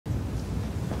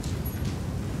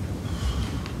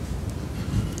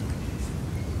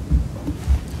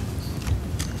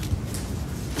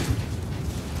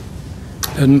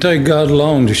Doesn't take God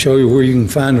long to show you where you can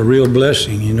find a real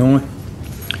blessing, you know it?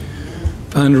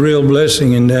 Find a real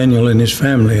blessing in Daniel and his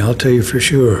family, I'll tell you for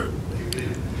sure.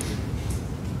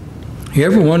 You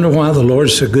ever wonder why the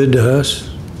Lord's so good to us?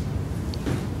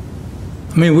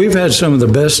 I mean, we've had some of the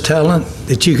best talent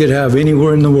that you could have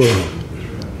anywhere in the world.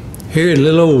 Here at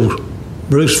little old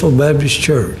Bruceville Baptist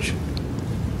Church.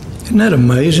 Isn't that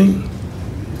amazing?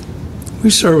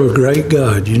 We serve a great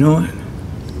God, you know it?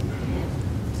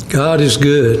 God is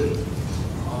good.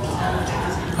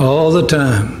 All the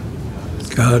time.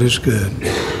 God is good.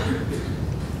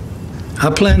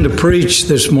 I planned to preach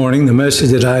this morning the message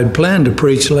that I had planned to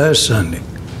preach last Sunday.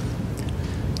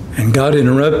 And God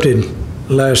interrupted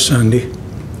last Sunday.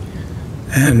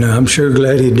 And I'm sure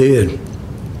glad he did.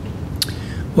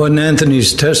 Wasn't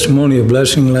Anthony's testimony a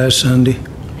blessing last Sunday?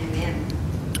 Amen.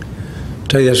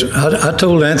 Tell you this, I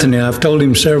told Anthony, I've told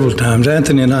him several times,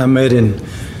 Anthony and I met in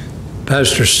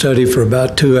pastor's study for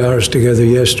about 2 hours together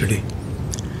yesterday.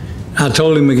 I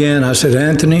told him again, I said,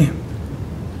 Anthony,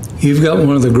 you've got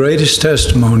one of the greatest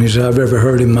testimonies I've ever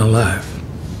heard in my life.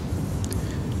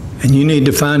 And you need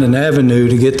to find an avenue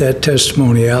to get that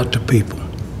testimony out to people.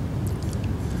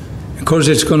 Of course,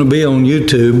 it's going to be on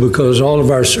YouTube because all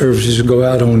of our services go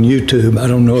out on YouTube. I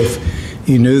don't know if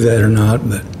you knew that or not,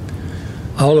 but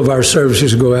all of our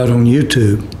services go out on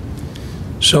YouTube.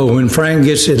 So when Frank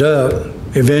gets it up,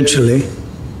 eventually,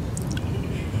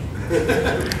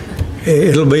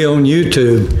 it'll be on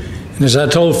YouTube. And as I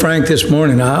told Frank this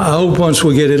morning, I hope once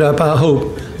we get it up, I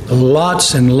hope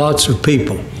lots and lots of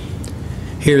people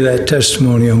hear that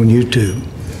testimony on YouTube.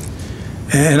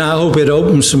 And I hope it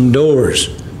opens some doors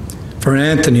for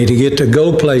Anthony to get to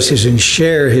go places and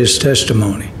share his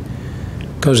testimony,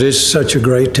 because it's such a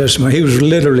great testimony. He was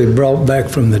literally brought back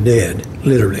from the dead,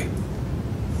 literally.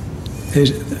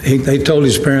 They told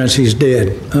his parents he's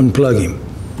dead, unplug him,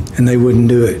 and they wouldn't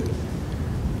do it.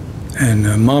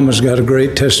 And Mama's got a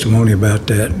great testimony about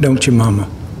that, don't you,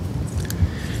 Mama?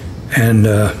 And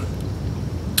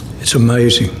it's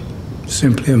amazing,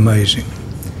 simply amazing.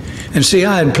 And see,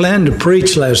 I had planned to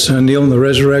preach last Sunday on the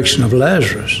resurrection of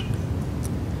Lazarus.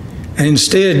 And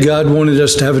instead, God wanted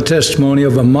us to have a testimony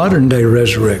of a modern-day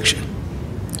resurrection.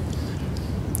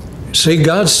 See,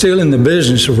 God's still in the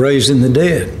business of raising the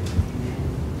dead.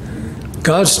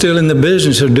 God's still in the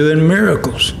business of doing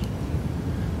miracles.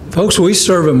 Folks, we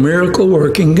serve a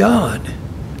miracle-working God.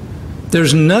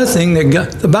 There's nothing that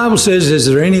God... The Bible says, is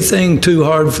there anything too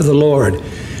hard for the Lord?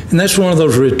 And that's one of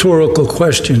those rhetorical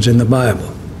questions in the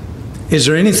Bible. Is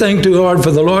there anything too hard for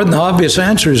the Lord? And the obvious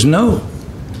answer is no.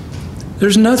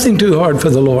 There's nothing too hard for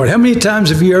the Lord. How many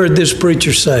times have you heard this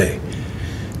preacher say,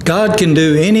 God can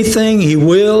do anything he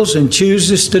wills and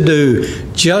chooses to do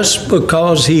just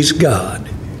because he's God?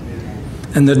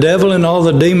 And the devil and all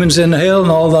the demons in hell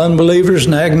and all the unbelievers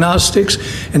and agnostics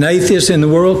and atheists in the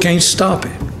world can't stop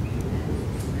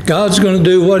it. God's going to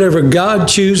do whatever God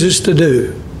chooses to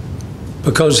do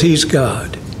because he's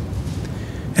God.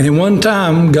 And at one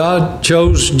time, God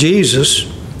chose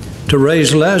Jesus to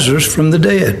raise Lazarus from the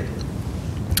dead.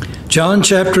 John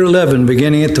chapter 11,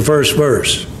 beginning at the first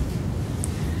verse.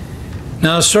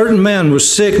 Now a certain man was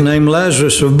sick named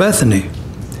Lazarus of Bethany,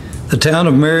 the town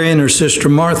of Mary and her sister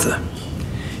Martha.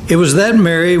 It was that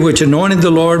Mary which anointed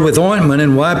the Lord with ointment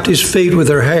and wiped his feet with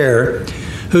her hair,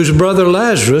 whose brother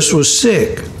Lazarus was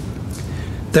sick.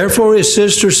 Therefore his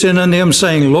sister sent unto him,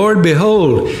 saying, Lord,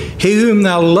 behold, he whom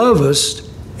thou lovest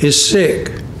is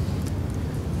sick.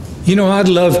 You know, I'd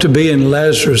love to be in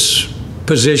Lazarus'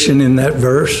 position in that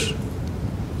verse.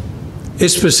 It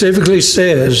specifically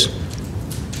says,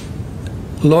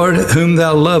 Lord, whom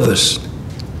thou lovest,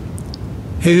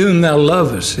 he whom thou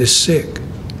lovest is sick.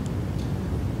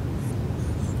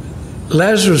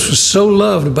 Lazarus was so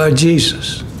loved by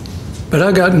Jesus. But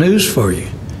I got news for you.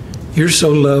 You're so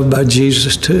loved by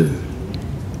Jesus too.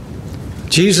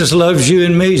 Jesus loves you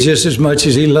and me just as much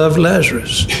as he loved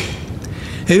Lazarus.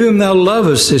 He whom thou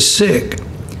lovest is sick.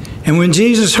 And when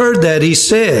Jesus heard that, he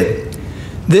said,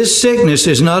 This sickness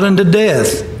is not unto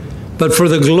death, but for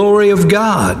the glory of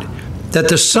God, that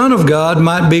the Son of God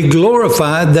might be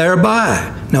glorified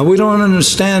thereby. Now, we don't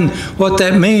understand what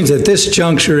that means at this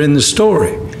juncture in the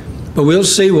story, but we'll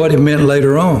see what it meant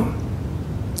later on.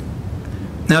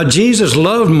 Now, Jesus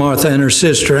loved Martha and her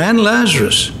sister and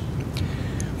Lazarus.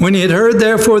 When he had heard,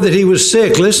 therefore, that he was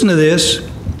sick, listen to this,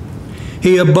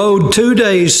 he abode 2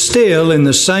 days still in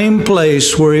the same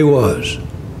place where he was.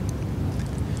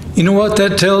 You know what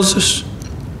that tells us?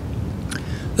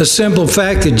 The simple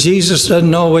fact that Jesus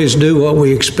doesn't always do what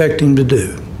we expect him to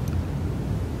do.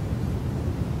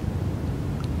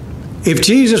 If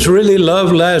Jesus really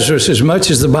loved Lazarus as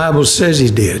much as the Bible says he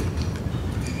did,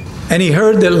 and he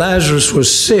heard that Lazarus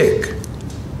was sick,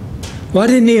 why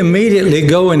didn't he immediately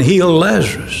go and heal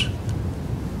Lazarus?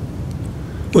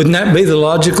 Wouldn't that be the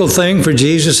logical thing for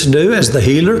Jesus to do as the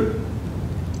healer?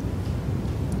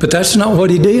 But that's not what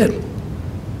he did.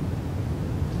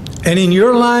 And in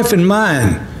your life and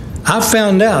mine, I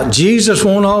found out Jesus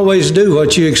won't always do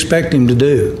what you expect him to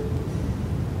do.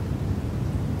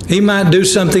 He might do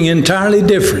something entirely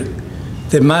different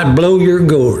that might blow your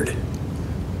gourd.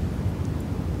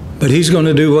 But he's going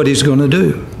to do what he's going to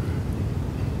do.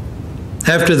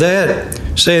 After that,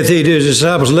 saith he to his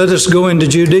disciples, let us go into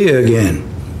Judea again.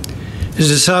 His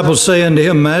disciples say unto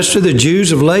him, Master, the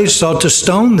Jews of late sought to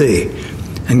stone thee,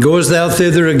 and goest thou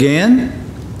thither again?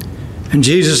 And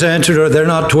Jesus answered, Are there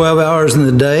not 12 hours in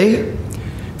the day?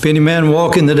 If any man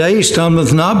walk in the day, he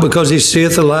stumbleth not, because he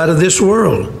seeth the light of this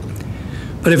world.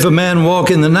 But if a man walk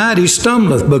in the night, he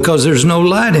stumbleth, because there's no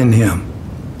light in him.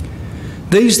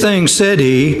 These things said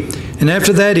he, and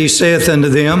after that he saith unto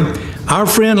them, Our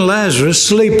friend Lazarus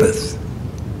sleepeth.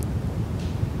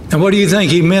 Now what do you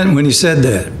think he meant when he said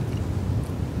that?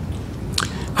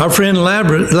 Our friend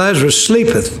Lazarus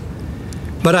sleepeth,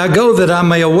 but I go that I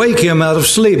may awake him out of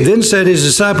sleep. Then said his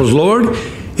disciples, Lord,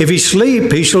 if he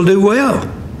sleep, he shall do well.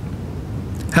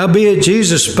 Howbeit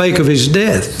Jesus spake of his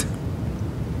death.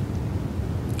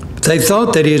 But they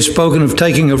thought that he had spoken of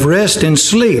taking of rest in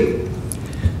sleep.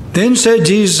 Then said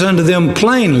Jesus unto them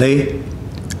plainly,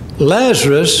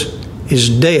 Lazarus is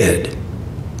dead.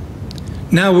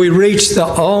 Now we reach the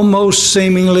almost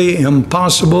seemingly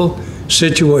impossible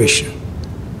situation.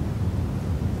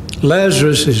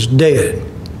 Lazarus is dead.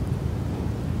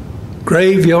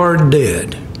 Graveyard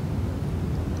dead.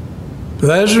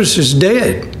 Lazarus is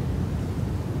dead.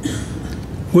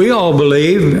 We all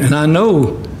believe, and I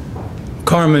know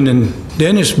Carmen and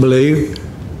Dennis believe,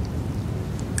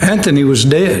 Anthony was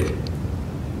dead.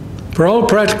 For all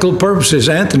practical purposes,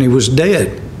 Anthony was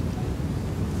dead.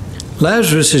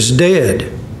 Lazarus is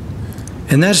dead.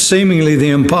 And that's seemingly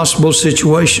the impossible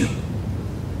situation.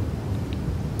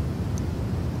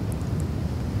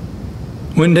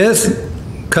 When death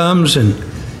comes and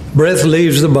breath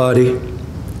leaves the body,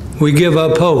 we give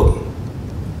up hope.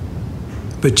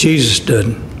 But Jesus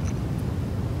doesn't.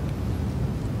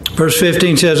 Verse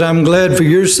 15 says, I'm glad for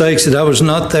your sakes that I was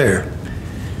not there,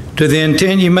 to the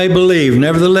intent you may believe.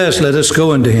 Nevertheless, let us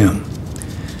go unto him.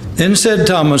 Then said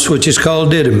Thomas, which is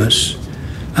called Didymus,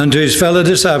 unto his fellow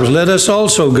disciples, Let us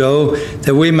also go,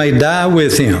 that we may die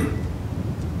with him.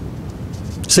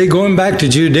 See, going back to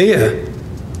Judea,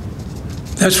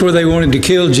 that's where they wanted to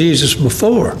kill Jesus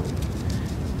before.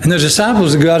 And the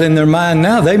disciples have got in their mind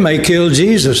now, they may kill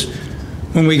Jesus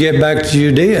when we get back to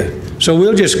Judea. So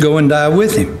we'll just go and die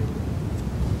with him.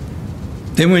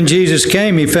 Then when Jesus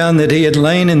came, he found that he had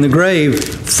lain in the grave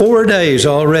 4 days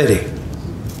already.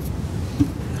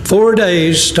 4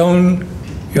 days, stone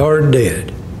yard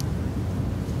dead.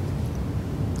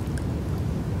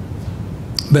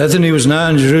 Bethany was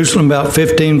nigh in Jerusalem, about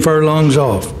 15 furlongs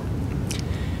off.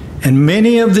 And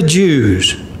many of the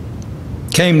Jews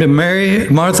came to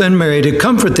Martha and Mary to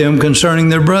comfort them concerning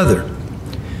their brother.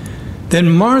 Then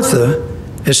Martha,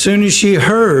 as soon as she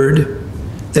heard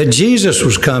that Jesus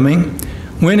was coming,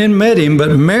 went and met him,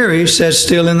 but Mary sat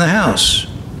still in the house.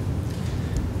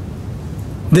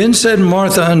 Then said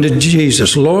Martha unto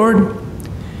Jesus, Lord,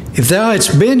 if thou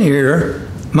hadst been here,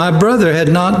 my brother had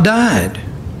not died.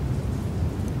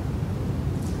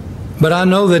 But I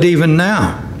know that even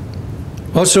now,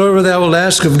 whatsoever thou wilt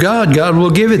ask of God, God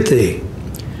will give it thee.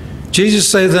 Jesus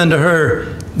saith unto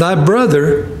her, Thy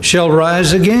brother shall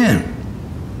rise again.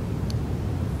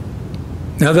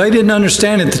 Now they didn't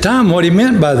understand at the time what he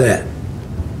meant by that.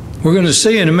 We're going to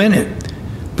see in a minute.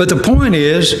 But the point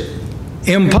is,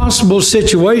 impossible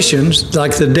situations,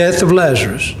 like the death of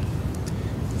Lazarus,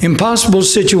 impossible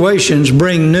situations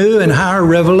bring new and higher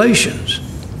revelations.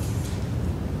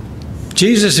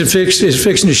 Jesus is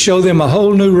fixing to show them a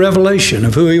whole new revelation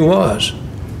of who he was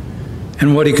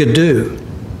and what he could do.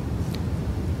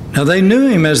 Now they knew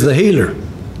him as the healer.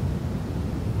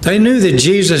 They knew that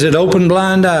Jesus had opened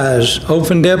blind eyes,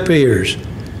 opened deaf ears.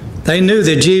 They knew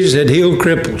that Jesus had healed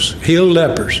cripples, healed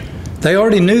lepers. They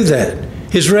already knew that.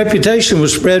 His reputation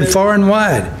was spread far and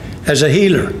wide as a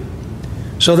healer.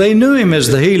 So they knew him as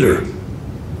the healer.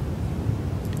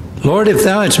 Lord, if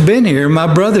thou hadst been here,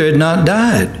 my brother had not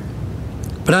died.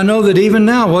 But I know that even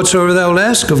now, whatsoever thou wilt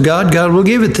ask of God, God will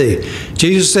give it thee.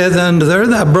 Jesus saith unto her,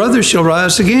 Thy brother shall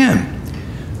rise again.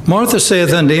 Martha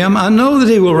saith unto him, I know that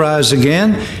he will rise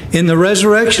again in the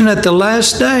resurrection at the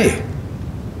last day.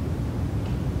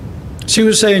 She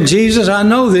was saying, Jesus, I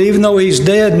know that even though he's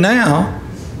dead now,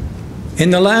 In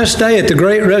the last day, at the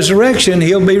great resurrection,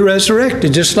 he'll be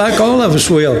resurrected, just like all of us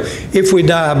will, if we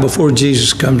die before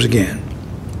Jesus comes again.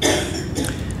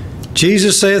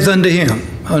 Jesus saith unto him.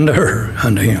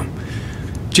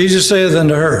 Jesus saith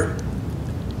unto her.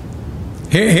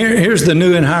 Here's the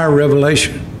new and higher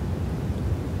revelation.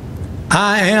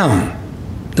 I am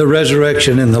the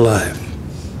resurrection and the life.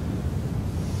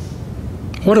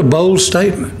 What a bold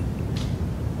statement.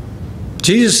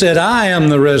 Jesus said, I am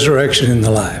the resurrection and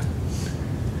the life.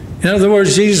 In other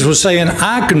words, Jesus was saying,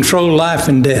 I control life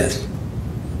and death.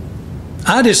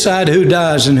 I decide who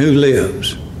dies and who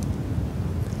lives.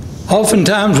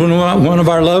 Oftentimes when one of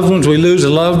our loved ones, we lose a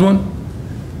loved one,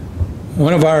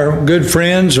 one of our good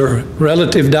friends or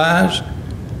relative dies,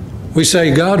 we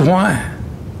say, God, why?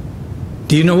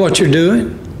 Do you know what you're doing?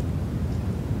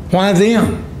 Why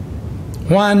them?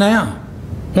 Why now?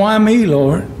 Why me,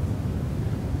 Lord?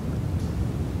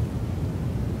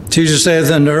 Jesus saith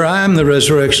unto her, I am the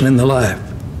resurrection and the life.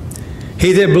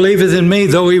 He that believeth in me,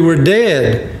 though he were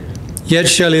dead, yet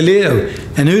shall he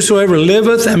live. And whosoever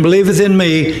liveth and believeth in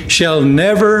me shall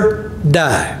never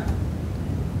die.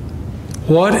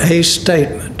 What a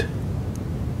statement.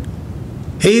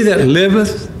 He that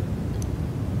liveth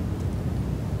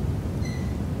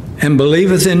and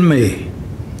believeth in me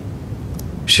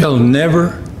shall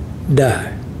never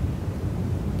die.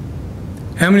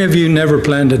 How many of you never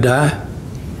plan to die?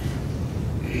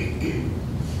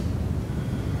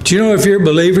 Do you know if you're a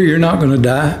believer, you're not going to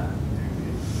die?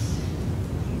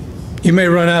 You may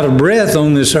run out of breath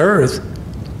on this earth,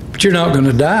 but you're not going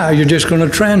to die. You're just going to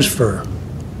transfer.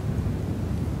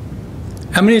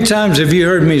 How many times have you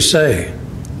heard me say,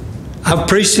 I've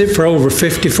preached it for over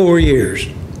 54 years.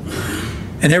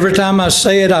 And every time I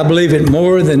say it, I believe it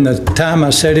more than the time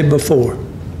I said it before.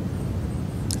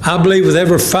 I believe with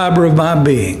every fiber of my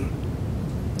being.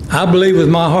 I believe with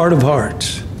my heart of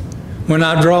hearts. When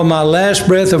I draw my last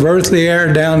breath of earthly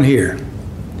air down here,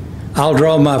 I'll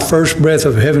draw my first breath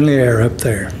of heavenly air up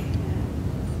there.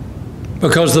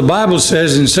 Because the Bible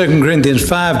says in 2 Corinthians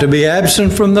 5, to be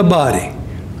absent from the body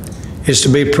is to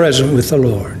be present with the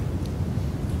Lord.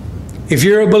 If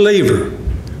you're a believer,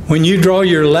 when you draw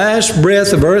your last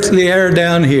breath of earthly air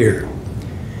down here,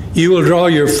 you will draw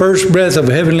your first breath of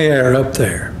heavenly air up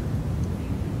there.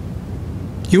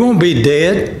 You won't be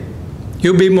dead.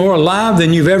 You'll be more alive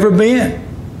than you've ever been.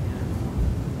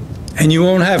 And you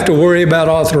won't have to worry about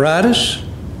arthritis.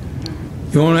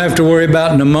 You won't have to worry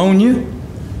about pneumonia.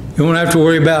 You won't have to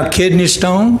worry about kidney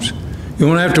stones. You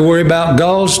won't have to worry about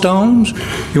gallstones.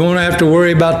 You won't have to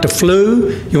worry about the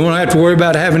flu. You won't have to worry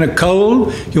about having a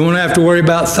cold. You won't have to worry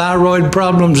about thyroid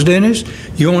problems, Dennis.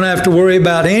 You won't have to worry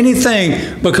about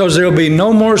anything, because there'll be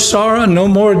no more sorrow, no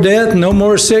more death, no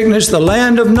more sickness, the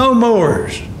land of no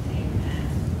mores.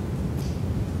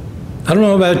 I don't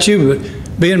know about you,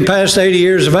 but being past 80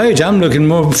 years of age, I'm looking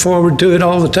more forward to it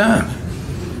all the time.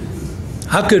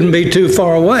 I couldn't be too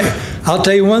far away. I'll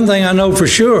tell you one thing I know for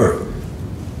sure.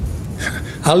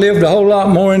 I lived a whole lot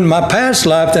more in my past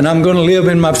life than I'm going to live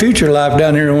in my future life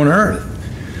down here on earth.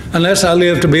 Unless I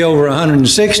live to be over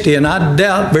 160, and I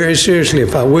doubt very seriously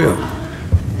if I will.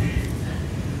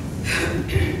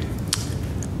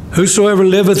 Whosoever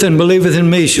liveth and believeth in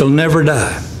me shall never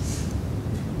die.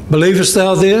 Believest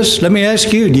thou this? Let me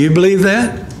ask you, do you believe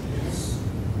that?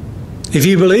 If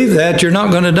you believe that, you're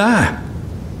not going to die.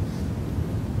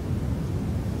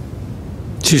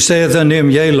 She saith unto him,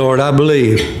 Yea, Lord, I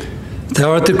believe.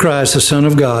 Thou art the Christ, the Son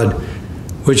of God,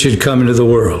 which should come into the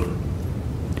world.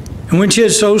 And when she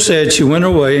had so said, she went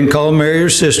away and called Mary her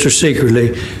sister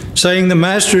secretly, saying, The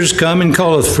Master is come and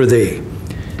calleth for thee.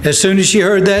 As soon as she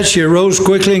heard that, she arose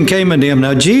quickly and came unto him.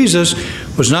 Now Jesus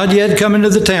was not yet come into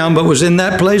the town, but was in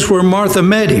that place where Martha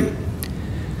met him.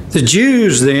 The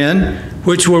Jews then,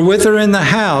 which were with her in the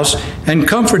house, and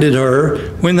comforted her,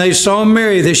 when they saw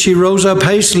Mary, that she rose up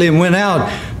hastily and went out,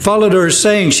 followed her,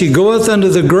 saying, She goeth unto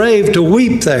the grave to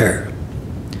weep there.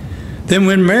 Then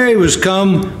when Mary was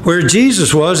come where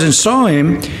Jesus was, and saw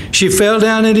him, she fell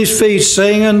down at his feet,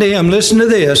 saying unto him, listen to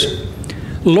this,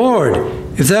 Lord,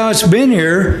 if thou hadst been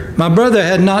here, my brother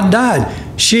had not died.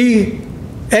 She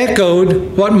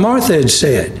echoed what Martha had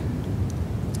said,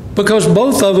 because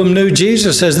both of them knew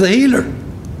Jesus as the healer.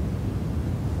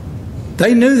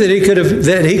 They knew that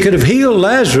he could have healed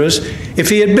Lazarus if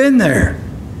he had been there,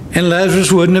 and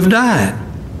Lazarus wouldn't have died.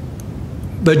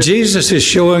 But Jesus is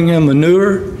showing them a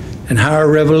newer and higher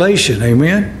revelation.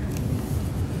 Amen?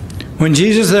 When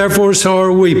Jesus therefore saw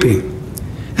her weeping,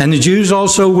 and the Jews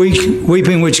also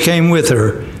weeping which came with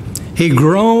her, he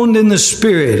groaned in the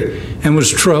spirit and was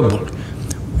troubled.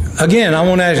 Again, I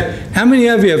want to ask, how many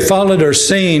of you have followed or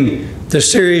seen the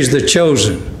series The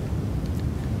Chosen?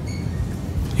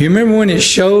 You remember when it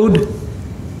showed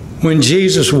when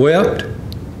Jesus wept?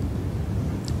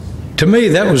 To me,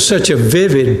 that was such a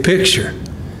vivid picture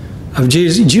of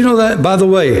Jesus. Did you know that? By the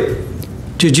way,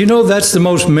 did you know that's the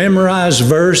most memorized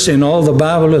verse in all the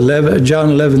Bible, John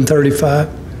 11:35?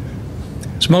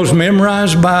 It's the most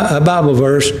memorized Bible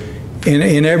verse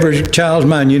in every child's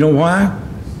mind. You know why?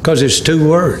 Because it's 2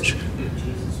 words.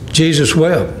 Jesus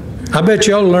wept. I bet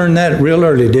y'all learned that real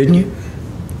early, didn't you?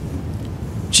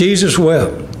 Jesus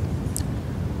wept.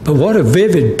 But what a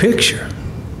vivid picture.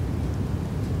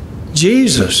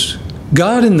 Jesus,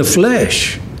 God in the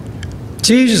flesh,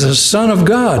 Jesus, the Son of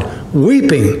God,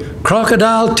 weeping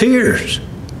crocodile tears.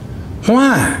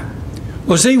 Why?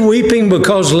 Was he weeping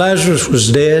because Lazarus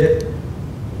was dead?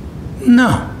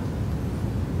 No.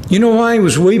 You know why he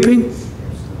was weeping?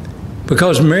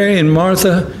 Because Mary and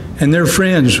Martha and their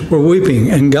friends were weeping,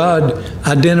 and God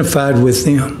identified with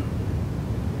them.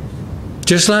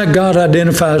 Just like God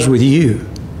identifies with you.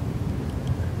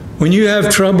 When you have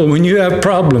trouble, when you have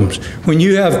problems, when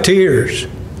you have tears,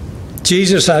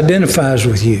 Jesus identifies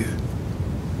with you.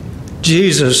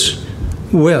 Jesus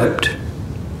wept.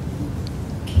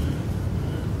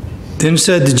 Then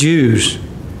said the Jews,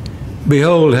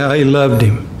 behold how he loved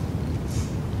him.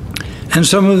 And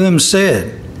some of them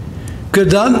said,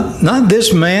 could not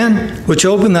this man which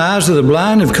opened the eyes of the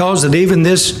blind have caused that even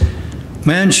this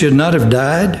man should not have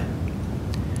died?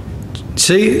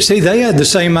 See, they had the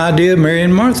same idea Mary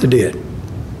and Martha did.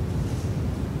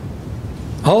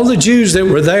 All the Jews that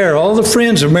were there, all the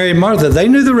friends of Mary and Martha, they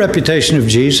knew the reputation of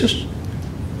Jesus.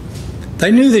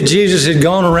 They knew that Jesus had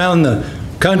gone around the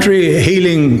country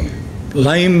healing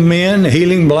lame men,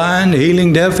 healing blind,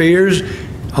 healing deaf ears,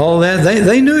 all that.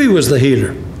 They knew he was the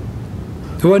healer.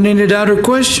 There wasn't any doubt or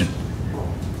question.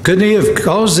 Couldn't he have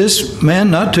caused this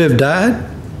man not to have died?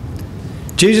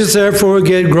 Jesus therefore,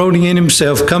 again groaning in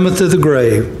himself, cometh to the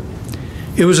grave.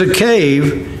 It was a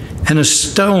cave, and a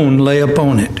stone lay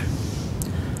upon it.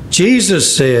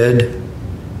 Jesus said,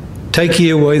 take ye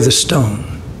away the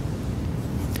stone.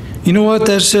 You know what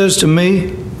that says to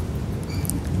me?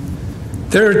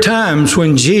 There are times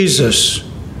when Jesus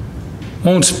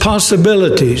wants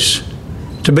possibilities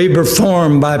to be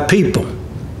performed by people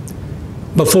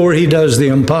before he does the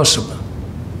impossible.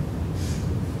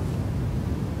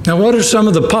 Now, what are some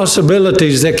of the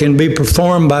possibilities that can be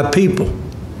performed by people?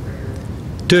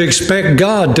 To expect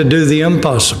God to do the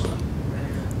impossible.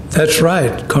 That's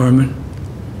right, Carmen.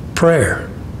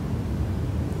 Prayer.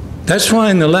 That's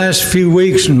why in the last few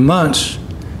weeks and months,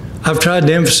 I've tried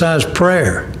to emphasize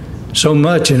prayer so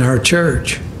much in our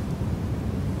church.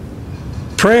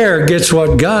 Prayer gets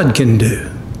what God can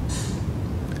do.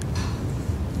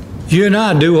 You and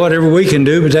I do whatever we can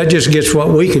do, but that just gets what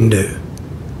we can do.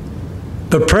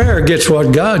 But prayer gets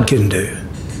what God can do.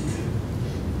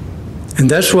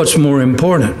 And that's what's more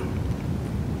important.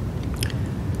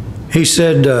 He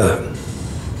said,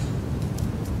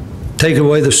 take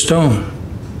away the stone.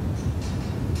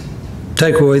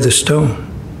 Take away the stone.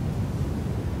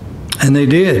 And they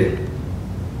did.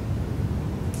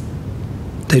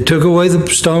 They took away the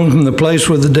stone from the place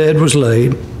where the dead was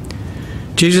laid.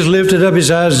 Jesus lifted up his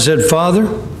eyes and said, Father,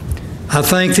 I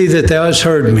thank thee that thou hast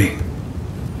heard me.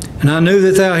 And I knew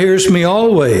that thou hearest me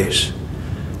always.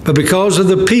 But because of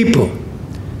the people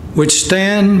which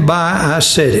stand by, I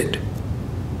said it,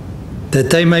 that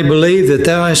they may believe that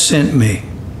thou hast sent me.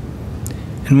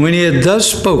 And when he had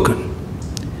thus spoken,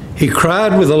 he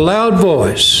cried with a loud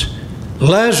voice,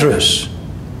 Lazarus,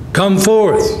 come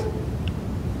forth.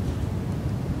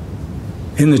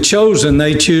 In the Chosen,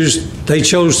 they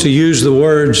chose to use the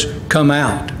words, come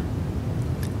out.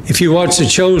 If you watch the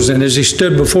Chosen, as he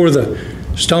stood before the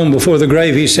stone before the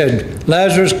grave, he said,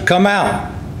 Lazarus, come out.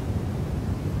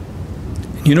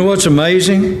 You know what's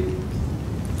amazing?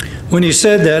 When he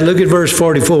said that, look at verse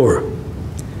 44.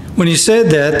 When he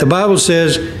said that, the Bible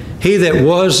says, he that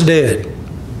was dead.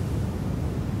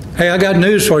 Hey, I got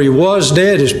news for you. Was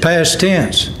dead is past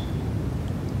tense.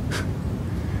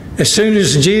 As soon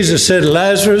as Jesus said,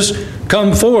 Lazarus,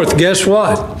 come forth, guess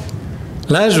what?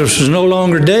 Lazarus was no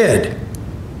longer dead.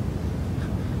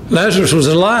 Lazarus was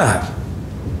alive.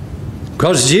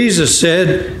 Because Jesus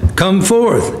said, come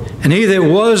forth. And he that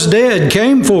was dead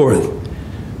came forth,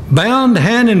 bound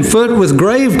hand and foot with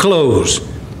grave clothes,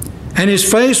 and his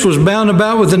face was bound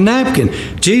about with a napkin.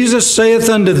 Jesus saith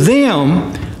unto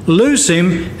them, loose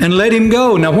him and let him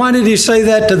go. Now, why did he say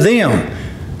that to them?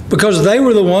 Because they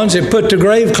were the ones that put the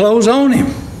grave clothes on him.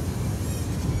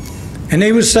 And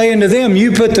he was saying to them,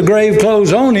 you put the grave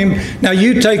clothes on him, now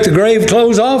you take the grave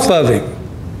clothes off of him.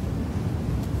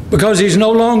 Because he's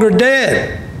no longer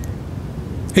dead.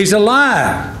 He's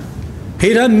alive.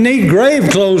 He doesn't need grave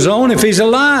clothes on if he's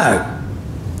alive.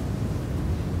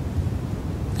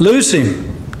 Loose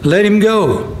him, let him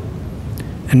go.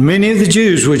 And many of the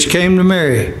Jews which came to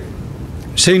Mary,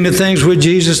 seeing the things which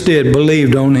Jesus did,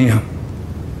 believed on him.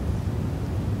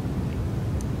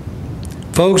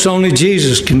 Folks, only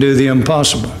Jesus can do the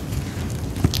impossible.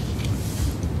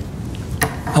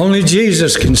 Only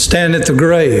Jesus can stand at the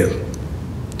grave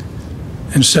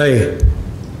and say,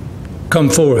 come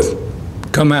forth,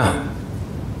 come out.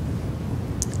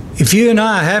 If you and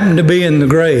I happen to be in the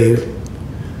grave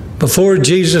before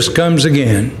Jesus comes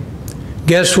again,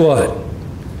 guess what?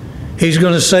 He's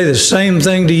going to say the same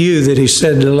thing to you that he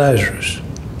said to Lazarus.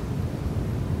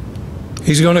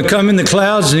 He's going to come in the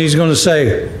clouds and he's going to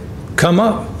say, come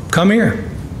up, come here,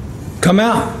 come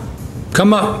out,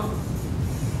 come up.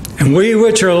 And we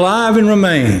which are alive and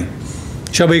remain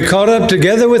shall be caught up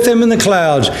together with them in the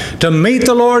clouds to meet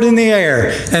the Lord in the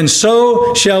air. And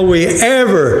so shall we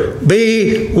ever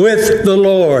be with the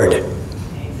Lord.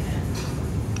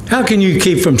 How can you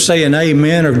keep from saying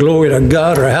amen or glory to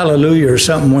God or hallelujah or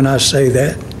something when I say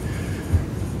that?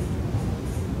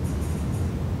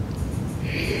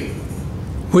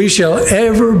 We shall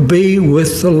ever be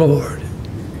with the Lord.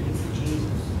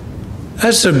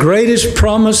 That's the greatest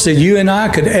promise that you and I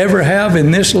could ever have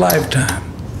in this lifetime.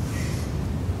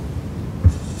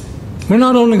 We're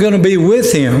not only going to be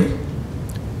with him,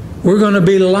 we're going to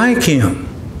be like him.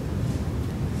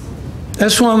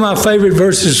 That's one of my favorite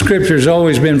verses of Scripture has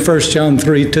always been 1 John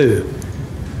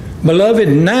 3:2. Beloved,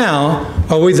 now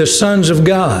are we the sons of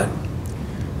God,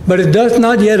 but it doth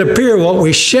not yet appear what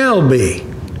we shall be.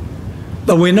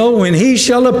 But we know when he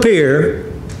shall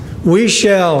appear, we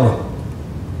shall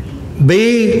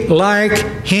be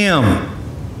like him.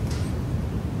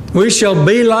 We shall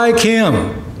be like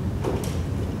him.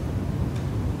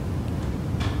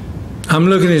 I'm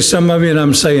looking at some of you and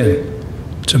I'm saying,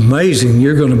 it's amazing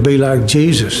you're going to be like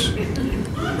Jesus.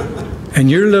 And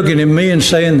you're looking at me and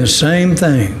saying the same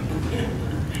thing.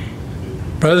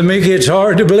 Brother Mickey, it's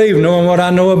hard to believe, knowing what I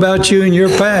know about you and your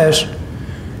past.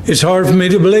 It's hard for me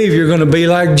to believe you're going to be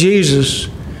like Jesus.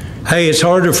 Hey, it's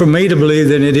harder for me to believe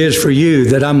than it is for you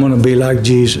that I'm going to be like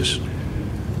Jesus.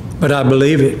 But I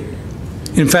believe it.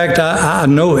 In fact, I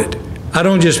know it. I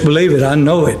don't just believe it, I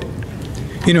know it.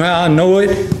 You know how I know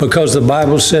it? Because the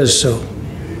Bible says so.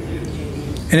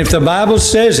 And if the Bible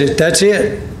says it, that's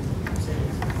it.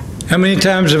 How many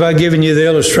times have I given you the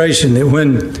illustration that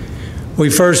when we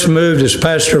first moved as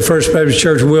pastor of First Baptist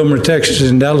Church, Wilmer, Texas,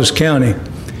 in Dallas County,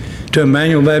 to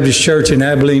Emmanuel Baptist Church in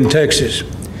Abilene, Texas,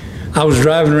 I was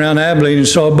driving around Abilene and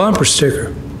saw a bumper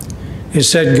sticker. It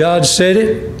said, God said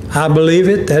it, I believe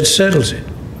it, that settles it.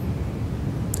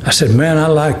 I said, man, I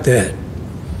like that.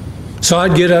 So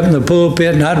I'd get up in the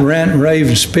pulpit and I'd rant and rave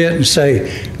and spit and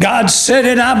say, God said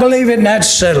it, I believe it, and that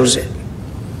settles it.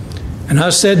 And I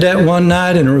said that one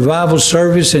night in a revival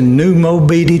service in New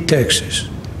Mobeetie, Texas.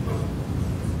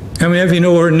 How many of you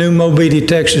know where New Mobeetie,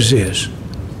 Texas is?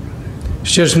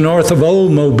 It's just north of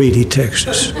Old Mobeetie,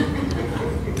 Texas.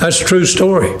 That's a true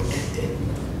story.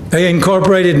 They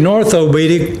incorporated North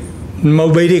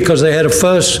Mobeetie because they had a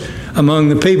fuss among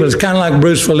the people. It's kind of like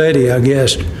Bruce Folletti, I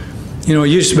guess. You know, it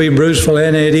used to be Bruce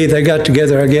Folletti. They got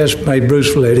together, I guess, made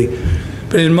Bruce Folletti.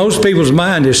 But in most people's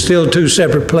mind, it's still two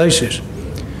separate places.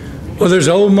 Well, there's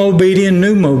Old Mobeetie and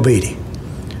New Mobeetie.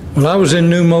 Well, I was in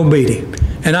New Mobeetie,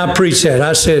 and I preached that.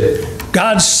 I said,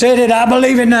 God said it, I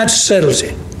believe it, and that settles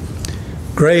it.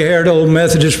 Gray-haired old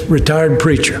Methodist retired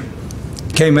preacher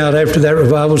came out after that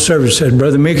revival service and said,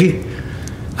 Brother Mickey,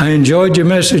 I enjoyed your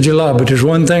message a lot, but there's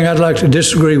one thing I'd like to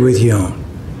disagree with you on.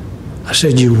 I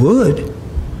said, you would?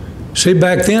 See,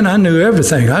 back then I knew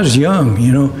everything. I was young,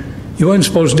 you know. You wasn't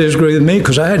supposed to disagree with me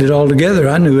because I had it all together.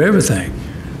 I knew everything.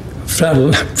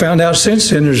 Found out since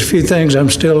then there's a few things I'm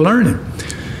still learning.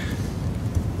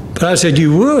 But I said,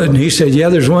 you would? And he said, yeah,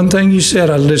 there's one thing you said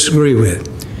I'll disagree with.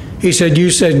 He said, you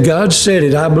said, God said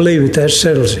it, I believe it, that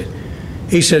settles it.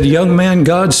 He said, young man,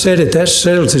 God said it, that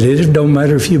settles it. It don't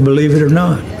matter if you believe it or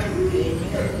not.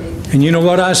 And you know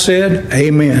what I said?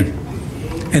 Amen.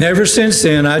 And ever since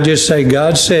then, I just say,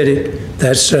 God said it,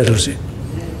 that settles it.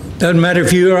 Doesn't matter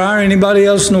if you or I or anybody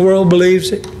else in the world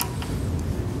believes it.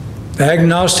 The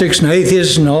agnostics and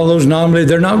atheists and all those non-believers,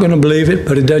 they're not going to believe it,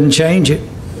 but it doesn't change it.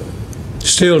 It's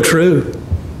still true.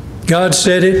 God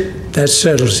said it, that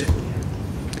settles it.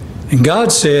 And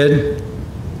God said,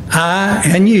 I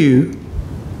and you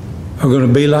are going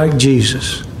to be like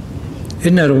Jesus.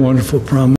 Isn't that a wonderful promise?